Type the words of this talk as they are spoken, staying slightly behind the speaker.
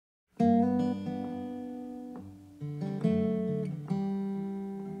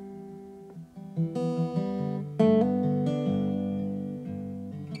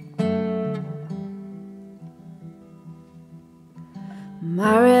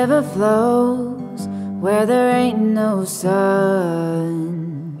river flows where there ain't no sun.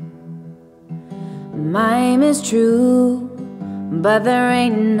 My aim is true, but there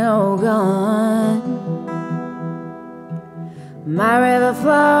ain't no gun. My river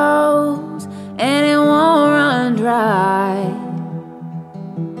flows and it won't run dry.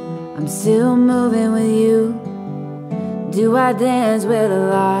 I'm still moving with you. Do I dance with a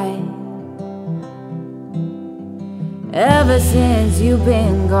light? Ever since you've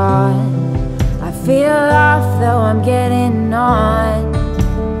been gone, I feel off though I'm getting on.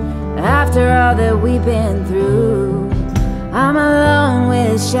 After all that we've been through, I'm alone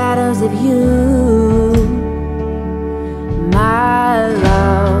with shadows of you. My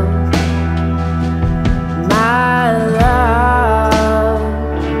love, my love,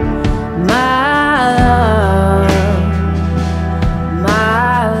 my love,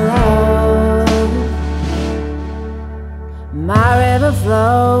 my love. My river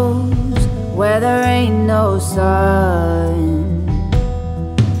flows where there ain't no sun.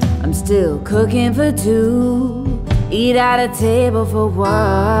 I'm still cooking for two, eat at a table for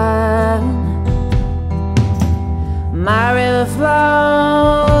one. My river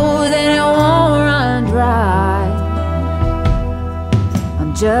flows and it won't run dry.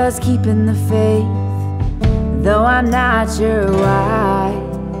 I'm just keeping the faith, though I'm not sure why.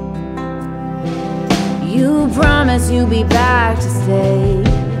 You promised you'd be back to stay.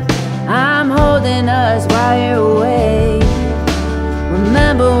 I'm holding us while you're away.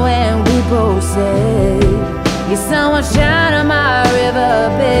 Remember when we both said your sun will shine on my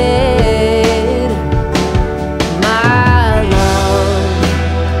riverbed. My love,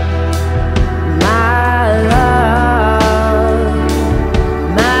 my love,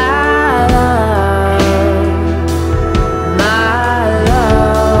 my love, my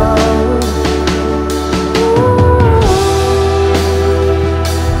love.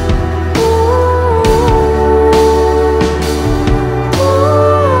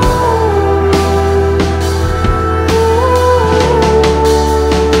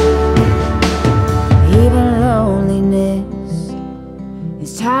 Even loneliness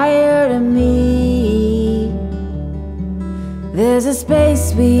is tired of me. There's a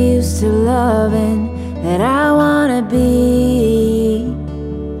space we used to love in that I wanna be.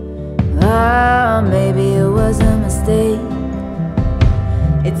 Oh, maybe it was a mistake.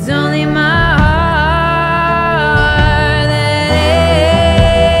 It's only my heart that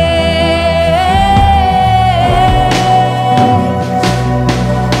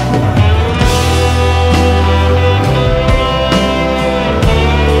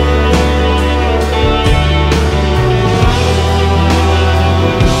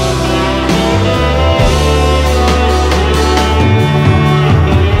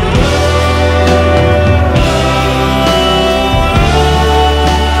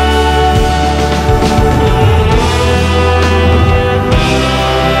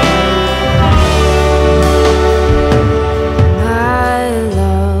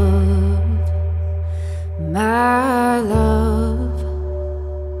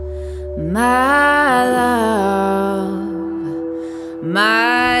my